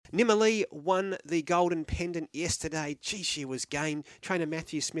Nimalee won the Golden Pendant yesterday. Gee, she was game. Trainer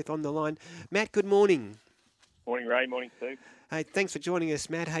Matthew Smith on the line. Matt, good morning. Morning, Ray. Morning, Steve. Hey, thanks for joining us,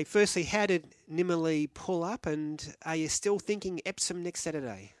 Matt. Hey, firstly, how did Nimalee pull up, and are you still thinking Epsom next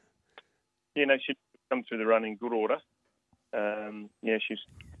Saturday? Yeah, no, she'd come through the run in good order. She's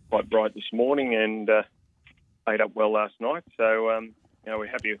quite bright this morning and ate up well last night. So, we're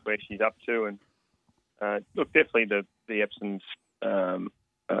happy with where she's up to. And look, definitely the Epsom's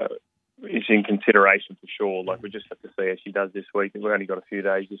is in consideration for sure. Like, we just have to see how she does this week. We've only got a few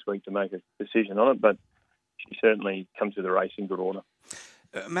days this week to make a decision on it, but she certainly comes to the race in good order.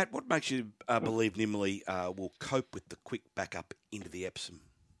 Matt, what makes you believe Nimalee will cope with the quick backup into the Epsom?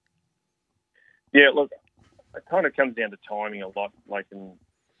 Yeah, look, it kind of comes down to timing a lot.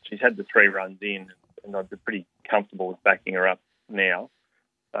 She's had the 3 runs in, and I'd be pretty comfortable with backing her up now.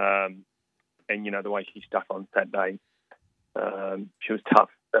 The way she stuck on Saturday, she was tough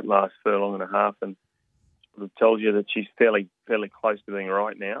that last furlong and a half, and sort of tells you that she's fairly close to being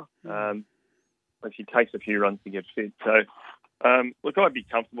right now. But she takes a few runs to get fit. So, look, I'd be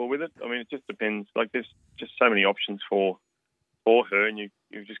comfortable with it. I mean, it just depends. Like, there's just so many options for her, and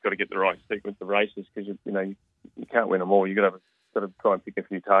you've just got to get the right sequence of races because you can't win them all. You've got to try and pick a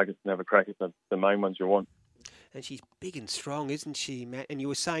few targets and have a crack at the main ones you want. And she's big and strong, isn't she, Matt? And you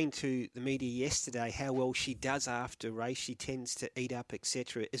were saying to the media yesterday how well she does after race. She tends to eat up,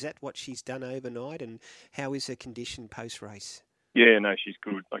 etc. Is that what she's done overnight? And how is her condition post-race? Yeah, no, she's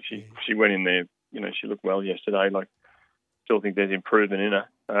good. Like, she went in there, she looked well yesterday. Like, still think there's improvement in her,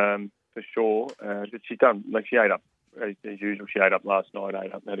 for sure. But she's done, she ate up, as usual. She ate up last night,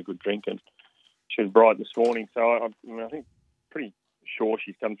 had a good drink, and she was bright this morning. So I think pretty sure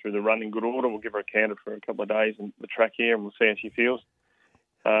she's come through the run in good order. We'll give her a canter for a couple of days in the track here, and we'll see how she feels.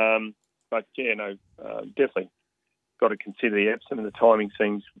 Definitely got to consider the Epsom, and the timing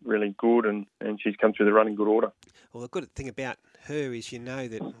seems really good, and she's come through the run in good order. Well, the good thing about her is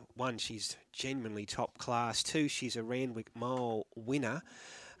that, 1, she's genuinely top class. 2, she's a Randwick Mile winner.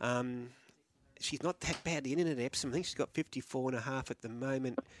 She's not that badly in at Epsom. I think she's got 54.5 at the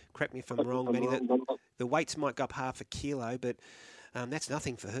moment. Correct me if I'm wrong, Matty. The weights might go up half a kilo, but that's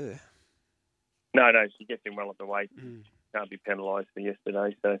nothing for her. No, she gets in well at the weight. Can't be penalised for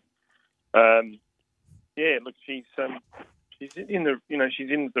yesterday. So, look, she's in she's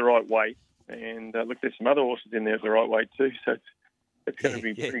in the right weight, and look, there's some other horses in there at the right weight too. So it's going to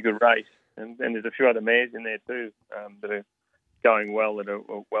be a pretty good race, and there's a few other mares in there too that are going well, that are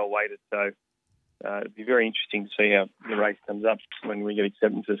well weighted. So. It'd be very interesting to see how the race comes up when we get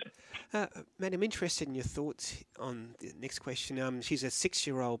acceptances. Matt, I'm interested in your thoughts on the next question. She's a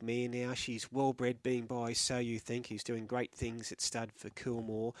 6-year-old mare now. She's well-bred, being by So You Think, who's doing great things at stud for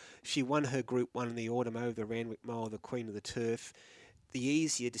Coolmore. She won her Group 1 in the autumn over the Randwick Mile, the Queen of the Turf. The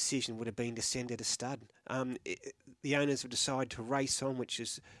easier decision would have been to send her to stud. The owners have decided to race on, which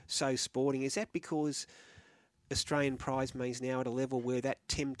is So Sporting. Is that because Australian prize money's now at a level where that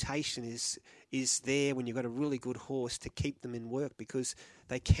temptation is there when you've got a really good horse to keep them in work because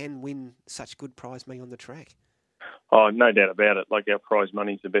they can win such good prize money on the track? Oh, no doubt about it. Like, our prize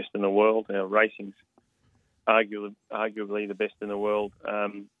money's the best in the world. Our racing's arguably the best in the world.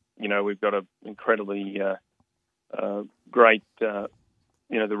 We've got an incredibly great, the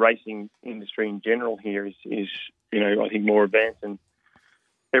racing industry in general here is I think more advanced than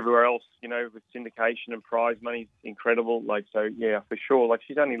everywhere else, with syndication and prize money, incredible. For sure. Like,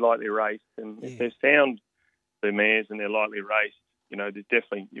 she's only lightly raced, and if they're sound, the mares, and they're lightly raced, there's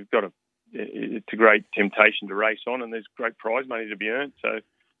definitely, it's a great temptation to race on, and there's great prize money to be earned. So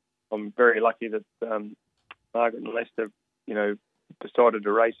I'm very lucky that Margaret and Lester, decided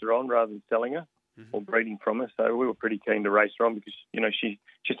to race her on rather than selling her or breeding from her. So we were pretty keen to race her on because, she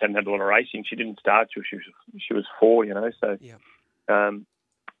just hadn't had a lot of racing. She didn't start till she was 4, so... Yeah.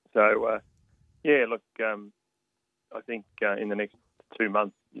 I think in the next 2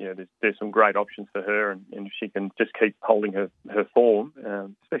 months, there's some great options for her, and if she can just keep holding her form,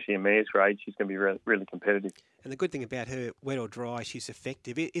 especially in mare's grade, she's going to be really competitive. And the good thing about her, wet or dry, she's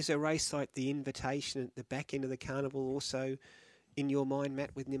effective. Is a race like the Invitation at the back end of the carnival also in your mind,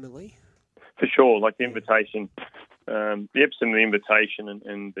 Matt, with Nimalee? For sure, like the Invitation, the Epsom, the Invitation,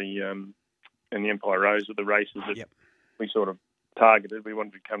 and the Empire Rose are the races that we sort of targeted. We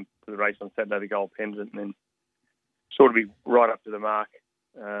wanted to come to the race on Saturday, the Gold Pendant, and then sort of be right up to the mark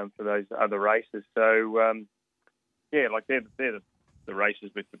for those other races. So, they're the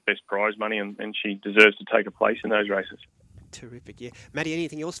races with the best prize money, and she deserves to take a place in those races. Terrific, yeah. Matty,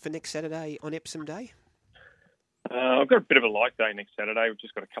 anything else for next Saturday on Epsom Day? I've got a bit of a light day next Saturday. We've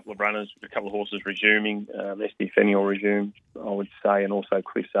just got a couple of runners, a couple of horses resuming. Esty Fenny will resume, I would say, and also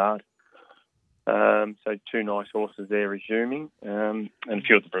Cliff's Art. So 2 nice horses there resuming, and a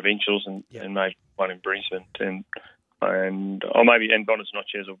few of the provincials, and maybe one in Brisbane, and Bonus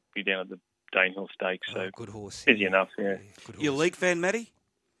Notches will be down at the Danehill Stakes. So good horse, busy enough. Yeah. You a league fan, Matty?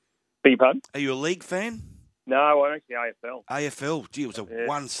 Beg your pardon? Are you a league fan? No, I'm actually AFL. AFL. Gee, it was a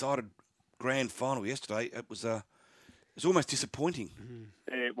one-sided grand final yesterday. It was almost disappointing.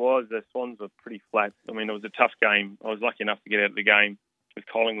 It was. The Swans were pretty flat. I mean, it was a tough game. I was lucky enough to get out of the game with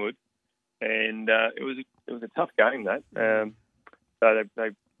Collingwood, and it was a tough game. That so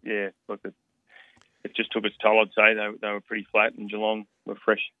it just took its toll. I'd say they were pretty flat, and Geelong were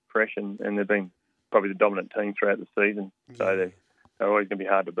fresh, and they've been probably the dominant team throughout the season. So they're always going to be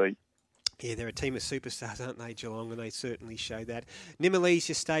hard to beat. Yeah, they're a team of superstars, aren't they, Geelong? And they certainly showed that. Nimalee's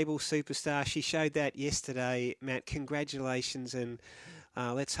your stable superstar. She showed that yesterday, Matt. Congratulations, and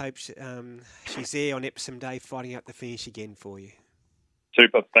let's hope she's there on Epsom Day fighting up the finish again for you.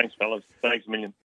 Super. Thanks, fellas. Thanks a million.